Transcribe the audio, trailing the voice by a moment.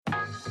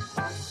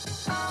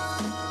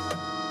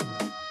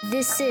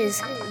This is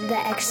the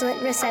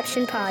Excellent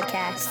Reception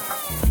Podcast.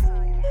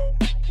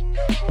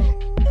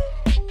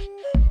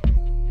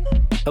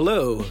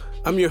 Hello,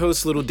 I'm your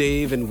host,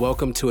 lil'dave, and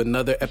welcome to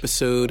another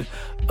episode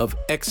of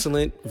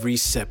Excellent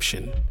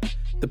Reception,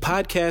 the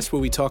podcast where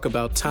we talk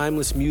about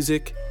timeless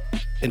music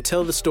and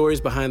tell the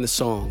stories behind the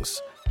songs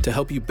to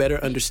help you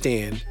better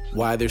understand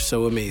why they're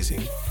so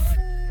amazing.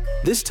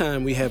 This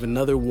time we have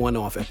another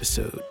one-off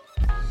episode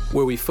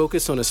where we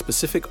focus on a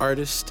specific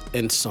artist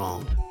and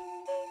song.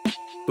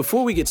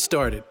 Before we get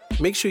started,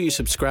 make sure you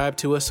subscribe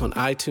to us on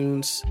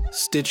iTunes,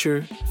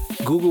 Stitcher,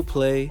 Google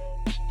Play,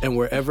 and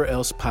wherever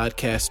else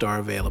podcasts are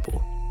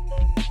available.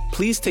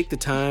 Please take the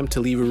time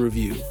to leave a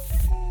review.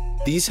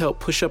 These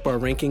help push up our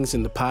rankings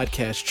in the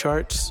podcast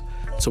charts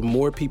so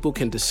more people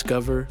can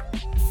discover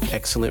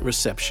Excellent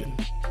Reception.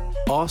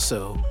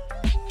 Also,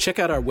 check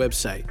out our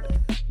website,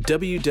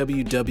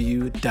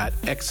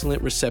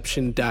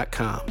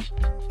 www.excellentreception.com,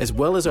 as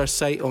well as our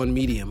site on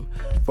Medium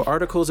for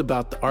articles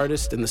about the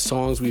artist and the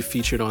songs we've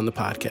featured on the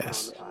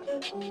podcast.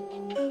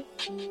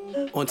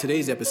 On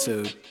today's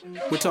episode,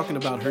 we're talking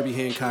about Herbie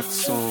Hancock's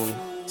song,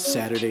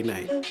 Saturday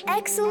Night.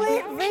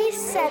 Excellent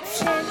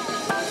Reception.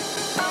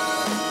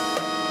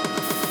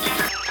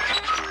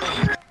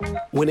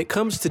 When it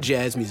comes to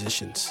jazz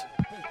musicians,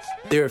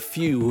 there are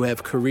few who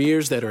have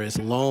careers that are as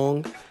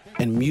long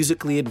and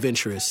musically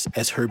adventurous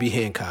as Herbie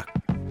Hancock.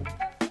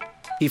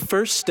 He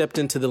first stepped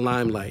into the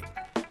limelight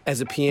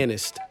as a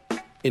pianist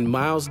in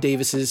Miles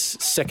Davis's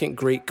Second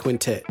Great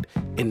Quintet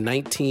in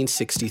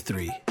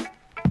 1963.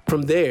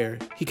 From there,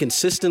 he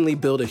consistently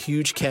built a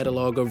huge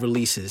catalog of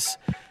releases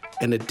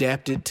and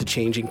adapted to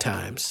changing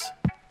times.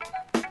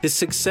 His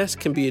success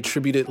can be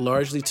attributed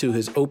largely to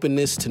his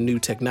openness to new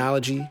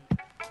technology,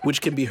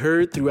 which can be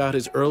heard throughout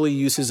his early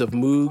uses of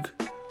Moog,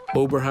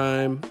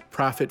 Oberheim,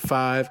 Prophet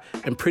 5,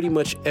 and pretty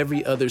much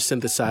every other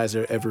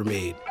synthesizer ever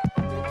made.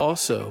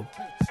 Also,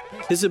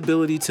 his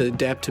ability to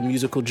adapt to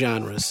musical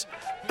genres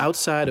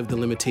outside of the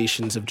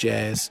limitations of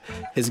jazz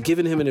has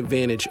given him an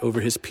advantage over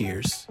his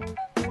peers.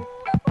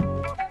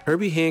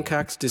 Herbie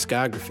Hancock's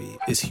discography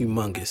is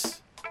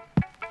humongous.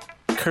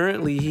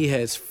 Currently, he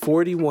has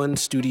 41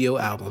 studio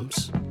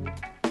albums,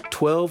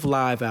 12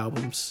 live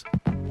albums,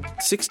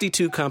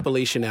 62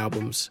 compilation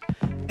albums,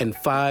 and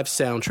 5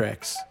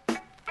 soundtracks.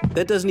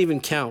 That doesn't even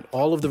count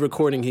all of the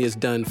recording he has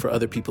done for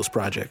other people's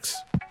projects.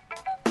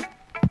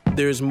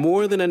 There's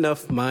more than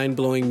enough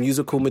mind-blowing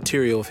musical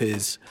material of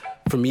his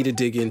for me to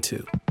dig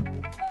into,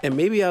 and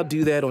maybe I'll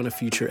do that on a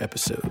future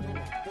episode.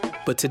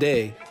 But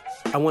today,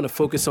 I want to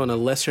focus on a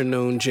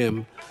lesser-known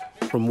gem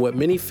from what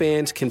many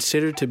fans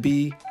consider to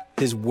be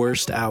his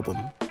worst album.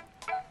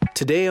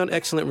 Today on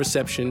Excellent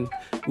Reception,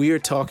 we are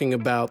talking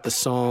about the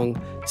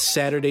song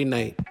Saturday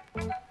Night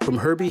from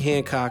Herbie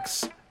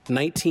Hancock's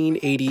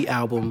 1980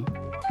 album,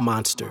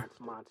 Monster.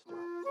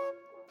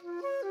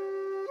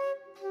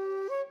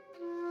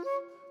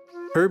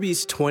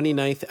 Herbie's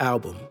 29th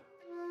album,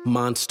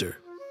 Monster,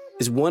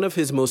 is one of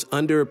his most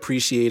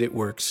underappreciated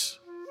works.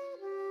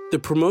 The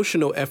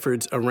promotional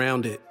efforts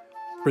around it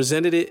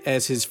presented it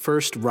as his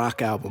first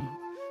rock album.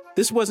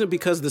 This wasn't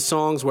because the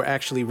songs were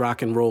actually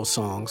rock and roll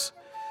songs,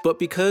 but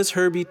because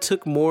Herbie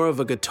took more of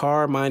a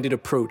guitar-minded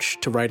approach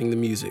to writing the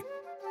music,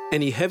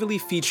 and he heavily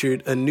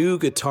featured a new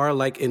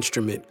guitar-like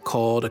instrument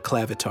called a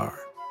clavitar.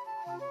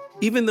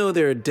 Even though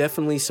there are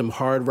definitely some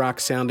hard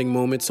rock-sounding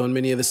moments on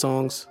many of the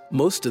songs,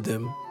 most of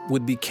them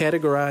would be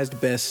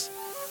categorized best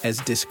as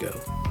disco.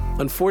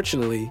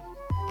 Unfortunately,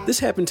 this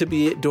happened to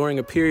be during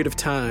a period of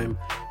time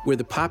where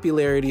the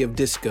popularity of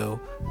disco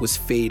was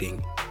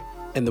fading,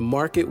 and the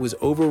market was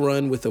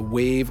overrun with a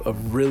wave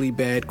of really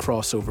bad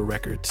crossover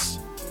records.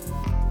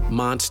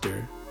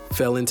 Monster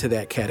fell into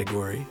that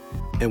category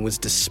and was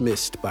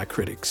dismissed by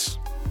critics.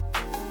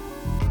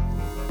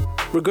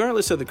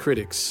 Regardless of the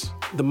critics,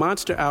 the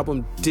Monster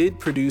album did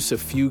produce a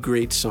few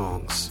great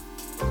songs,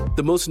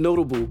 the most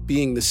notable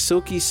being the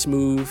silky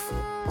smooth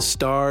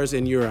Stars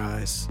in Your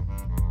Eyes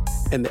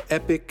and the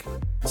epic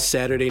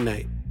Saturday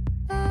Night.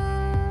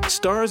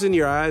 Stars in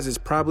Your Eyes is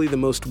probably the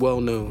most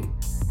well-known.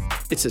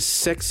 It's a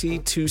sexy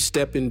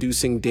two-step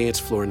inducing dance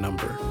floor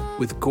number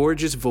with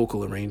gorgeous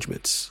vocal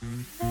arrangements.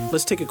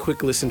 Let's take a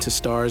quick listen to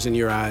Stars in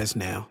Your Eyes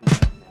now.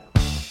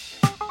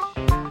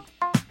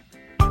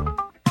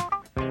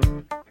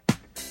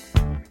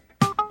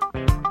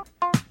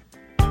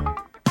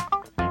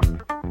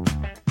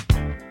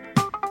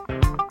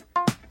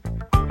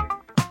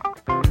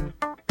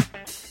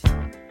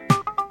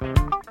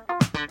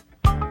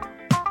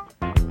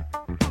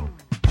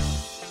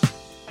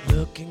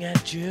 Looking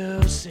at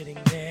you sitting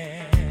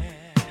there,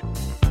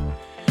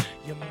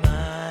 your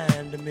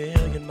mind a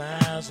million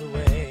miles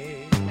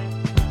away. I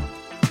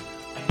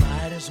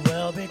might as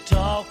well be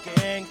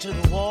talking to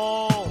the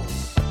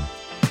walls.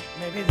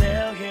 Maybe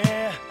they'll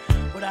hear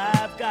what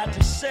I've got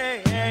to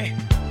say.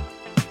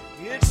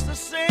 It's the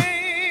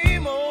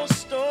same old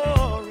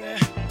story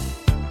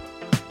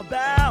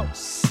about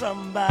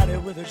somebody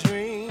with a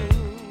dream,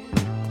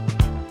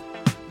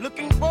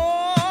 looking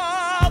for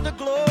the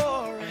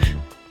glory,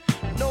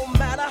 no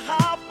matter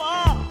how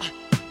far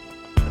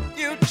the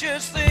future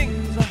strangest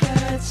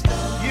things.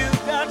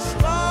 You've got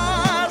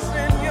stars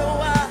in your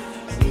eyes.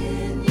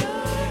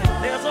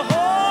 There's a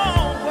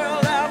whole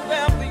world out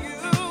there for you.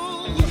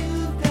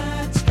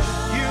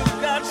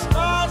 You've got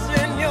stars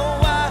in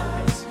your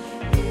eyes.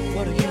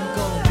 What are you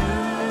gonna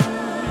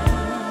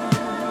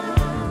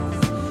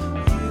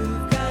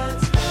do?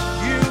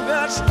 You've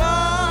got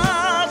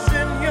stars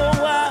in your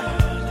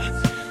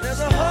eyes. There's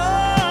a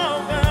whole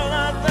world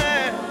out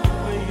there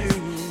for you.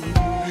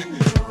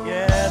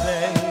 Yeah,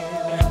 baby.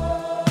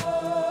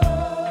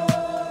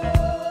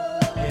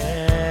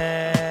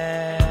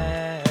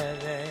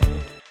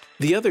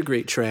 The other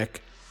great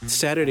track,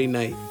 Saturday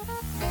Night,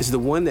 is the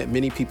one that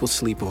many people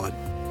sleep on.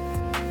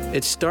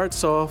 It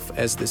starts off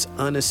as this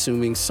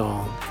unassuming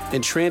song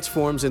and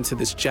transforms into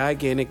this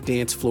gigantic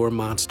dance floor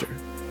monster.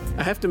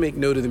 I have to make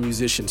note of the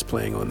musicians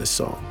playing on this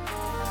song.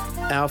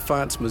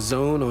 Alphonse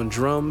Mazzone on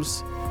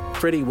drums,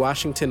 Freddie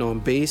Washington on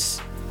bass,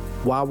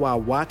 Wawa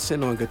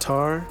Watson on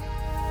guitar,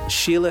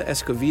 Sheila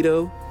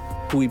Escovedo,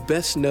 who we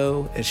best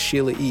know as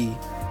Sheila E.,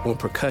 on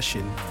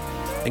percussion,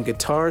 and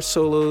guitar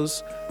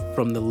solos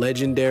from the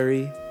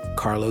legendary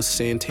Carlos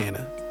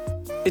Santana.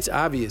 It's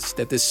obvious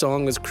that this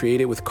song was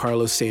created with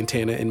Carlos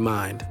Santana in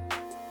mind.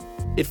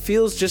 It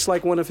feels just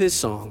like one of his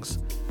songs,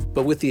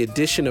 but with the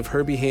addition of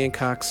Herbie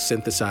Hancock's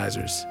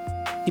synthesizers.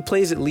 He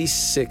plays at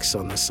least 6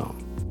 on this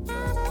song.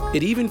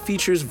 It even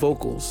features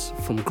vocals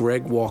from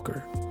Greg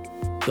Walker,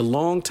 the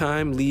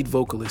longtime lead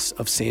vocalist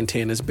of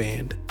Santana's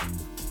band.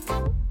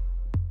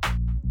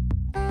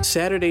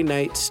 Saturday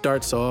Night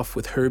starts off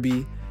with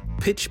Herbie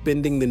pitch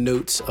bending the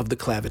notes of the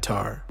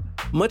clavitar,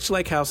 much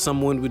like how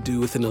someone would do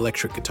with an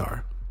electric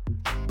guitar.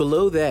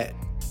 Below that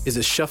is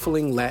a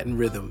shuffling Latin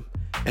rhythm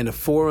and a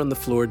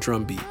 4-on-the-floor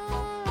drum beat.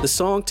 The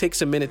song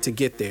takes a minute to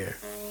get there,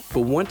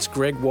 but once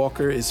Greg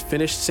Walker is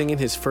finished singing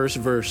his first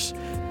verse,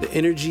 the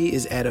energy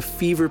is at a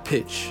fever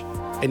pitch,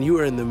 and you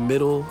are in the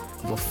middle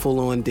of a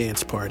full-on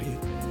dance party.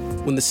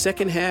 When the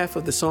second half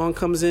of the song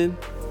comes in,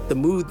 the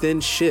mood then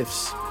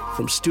shifts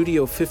from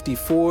Studio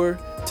 54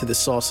 to the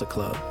Salsa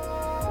Club.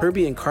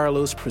 Herbie and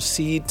Carlos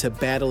proceed to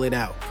battle it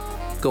out,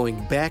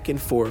 going back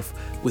and forth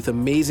with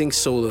amazing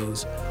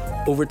solos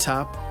over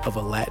top of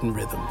a Latin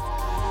rhythm.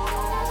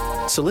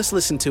 So let's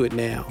listen to it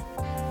now.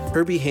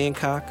 Herbie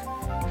Hancock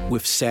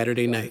with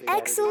Saturday Night.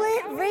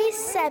 Excellent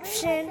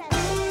reception.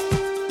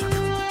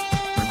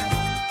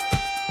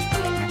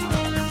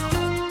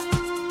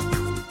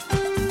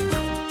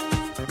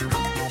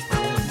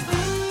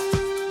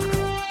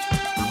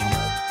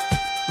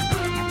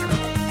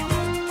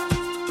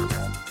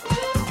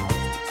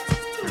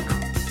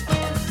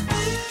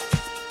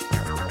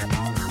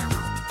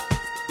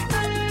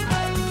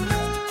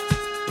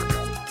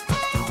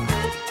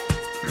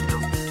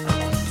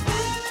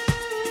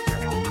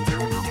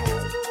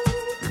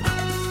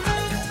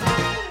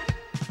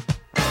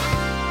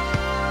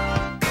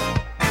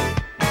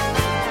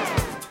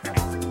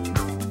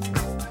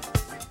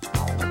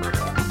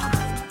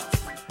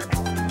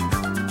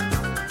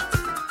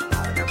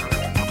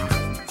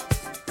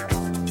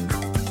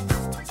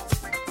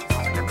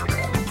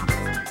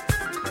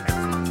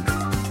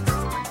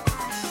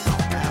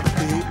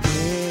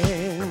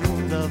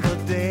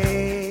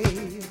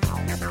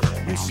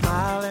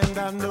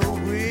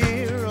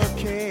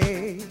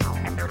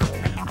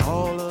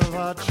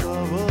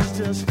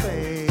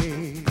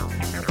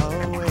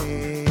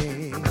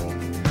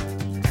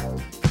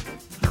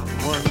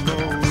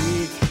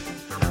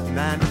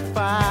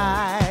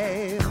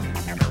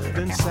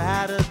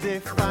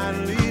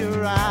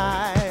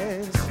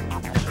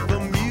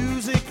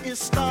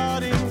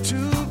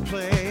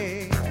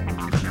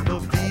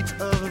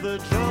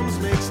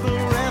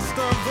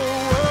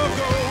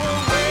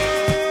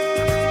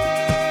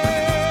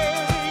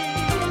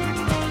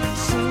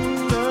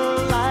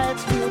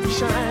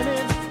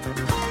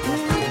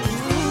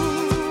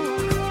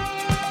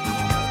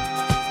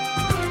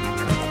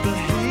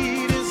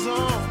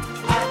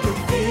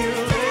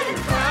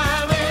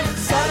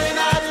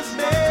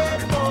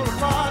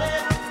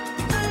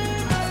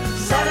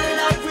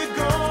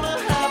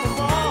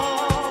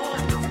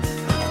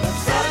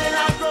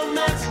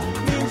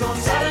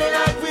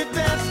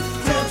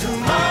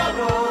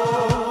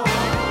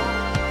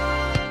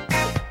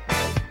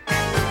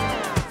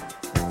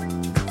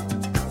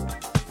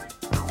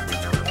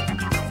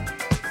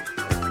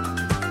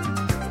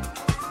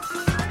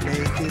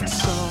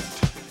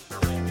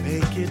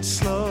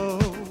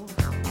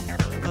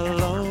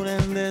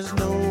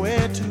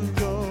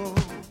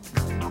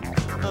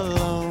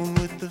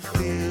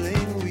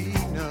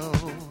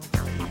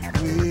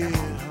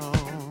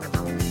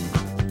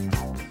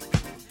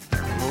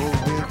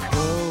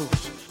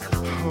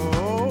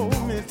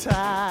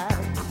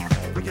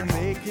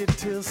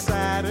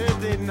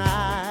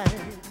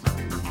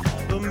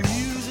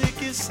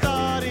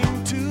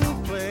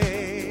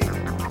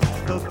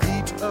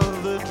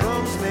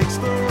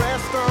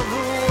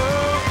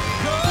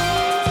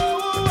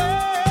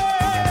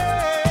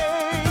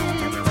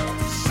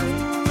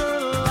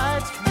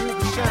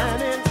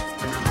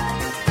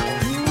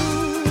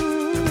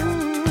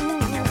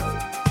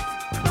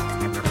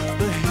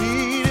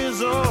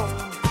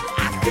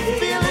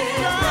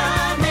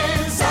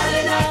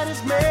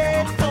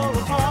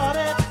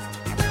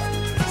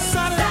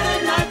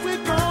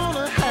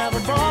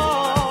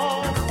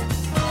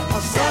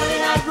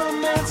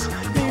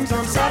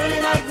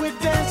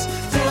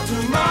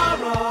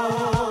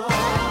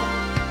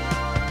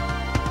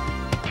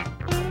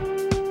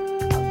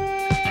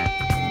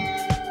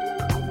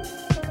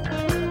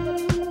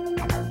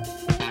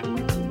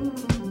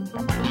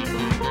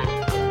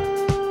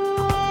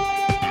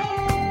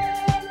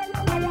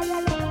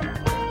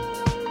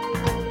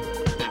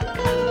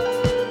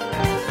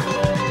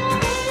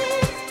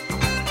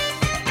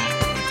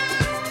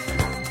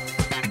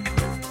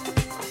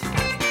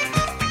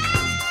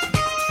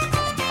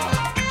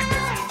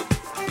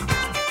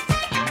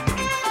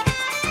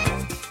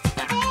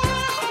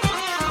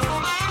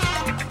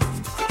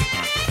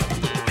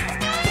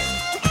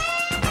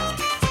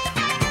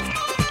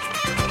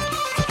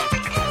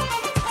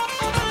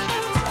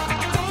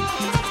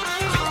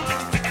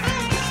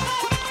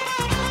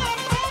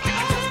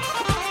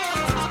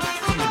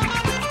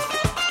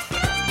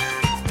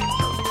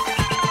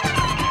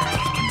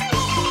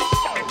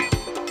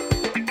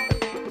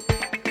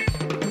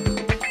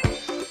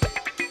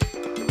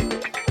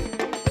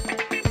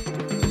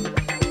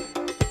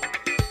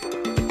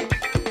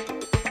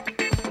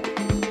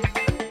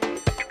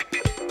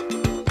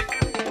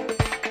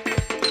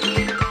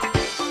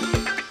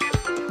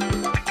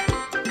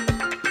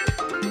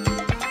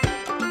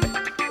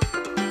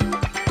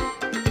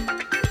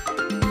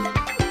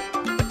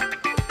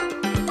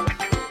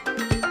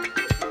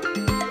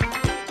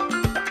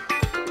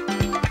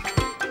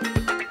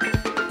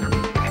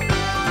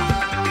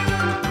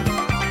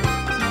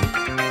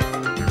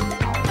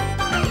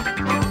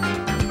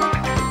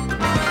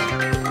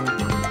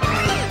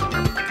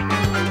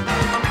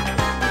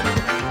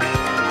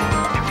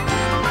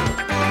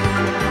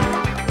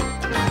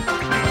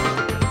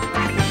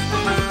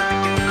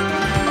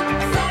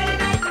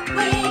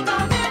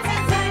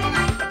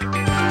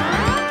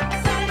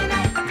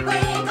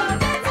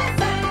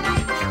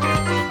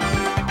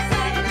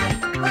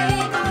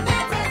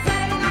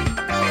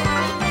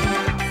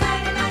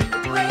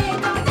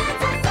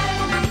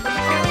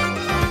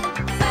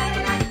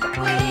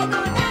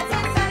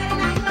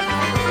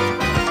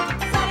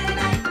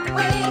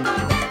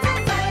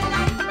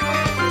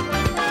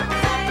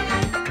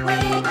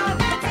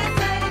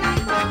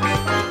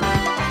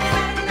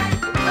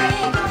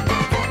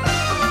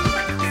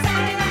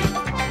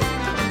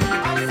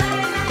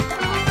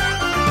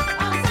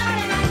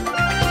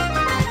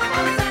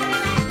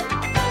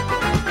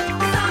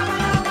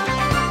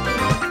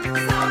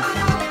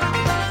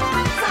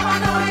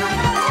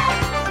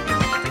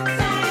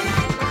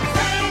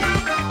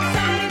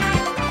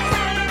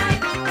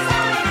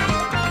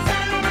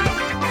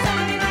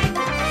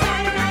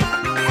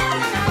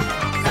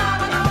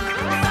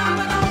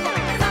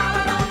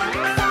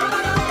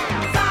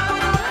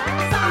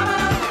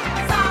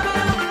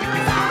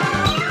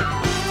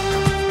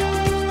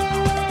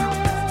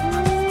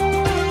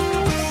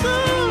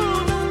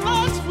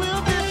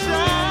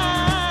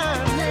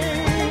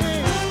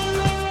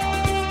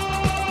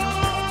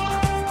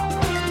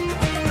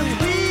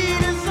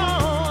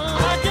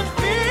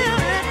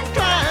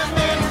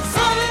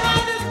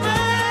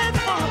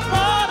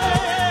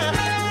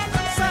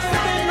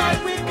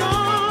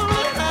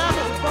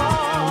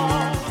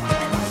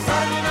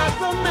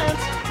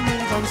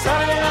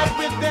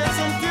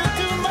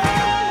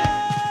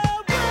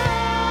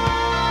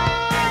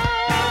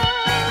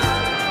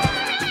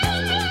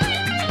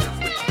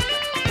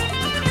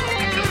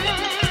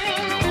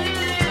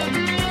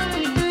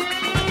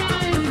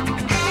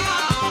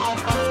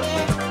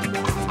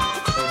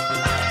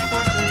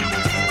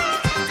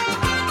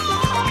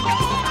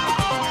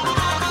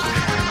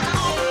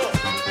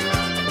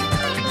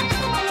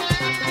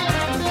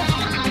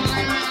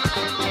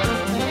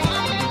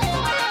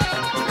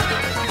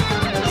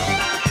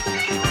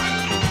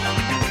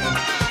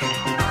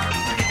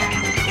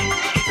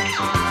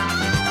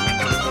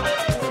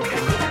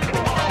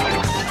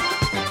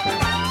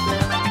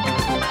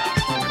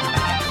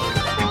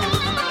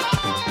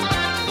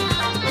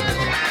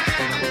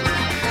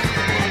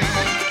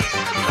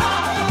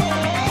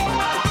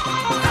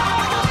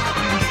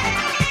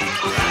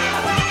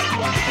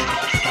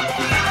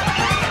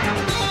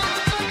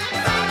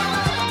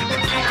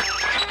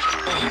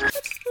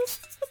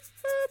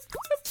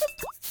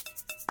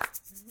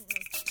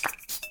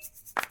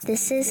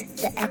 This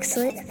is the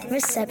Excellent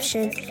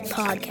Reception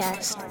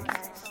Podcast.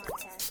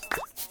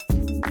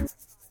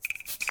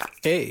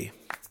 Hey,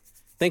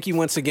 thank you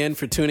once again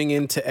for tuning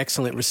in to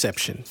Excellent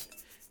Reception.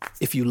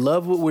 If you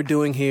love what we're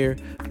doing here,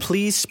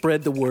 please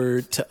spread the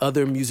word to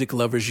other music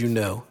lovers you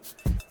know.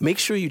 Make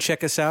sure you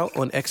check us out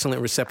on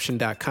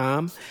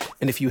excellentreception.com.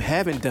 And if you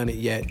haven't done it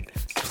yet,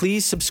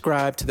 please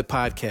subscribe to the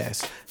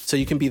podcast so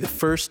you can be the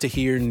first to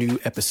hear new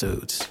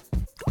episodes.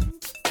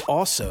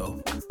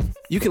 Also,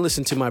 you can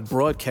listen to my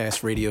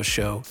broadcast radio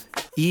show,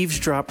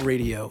 Eavesdrop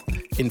Radio,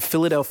 in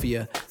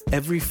Philadelphia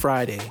every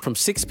Friday from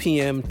 6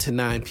 p.m. to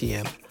 9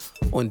 p.m.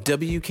 on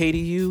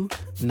WKDU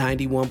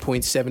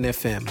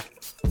 91.7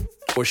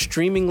 FM or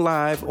streaming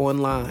live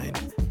online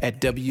at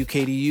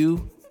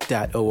wkdu.org.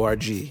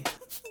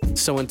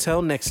 So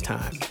until next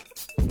time,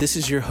 this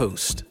is your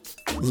host,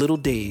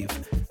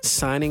 lil'dave,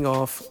 signing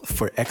off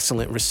for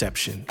Excellent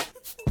Reception,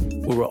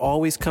 where we're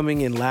always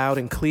coming in loud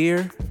and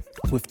clear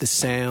with the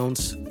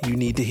sounds you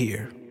need to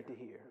hear.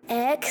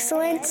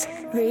 Excellent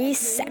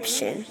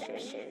Reception.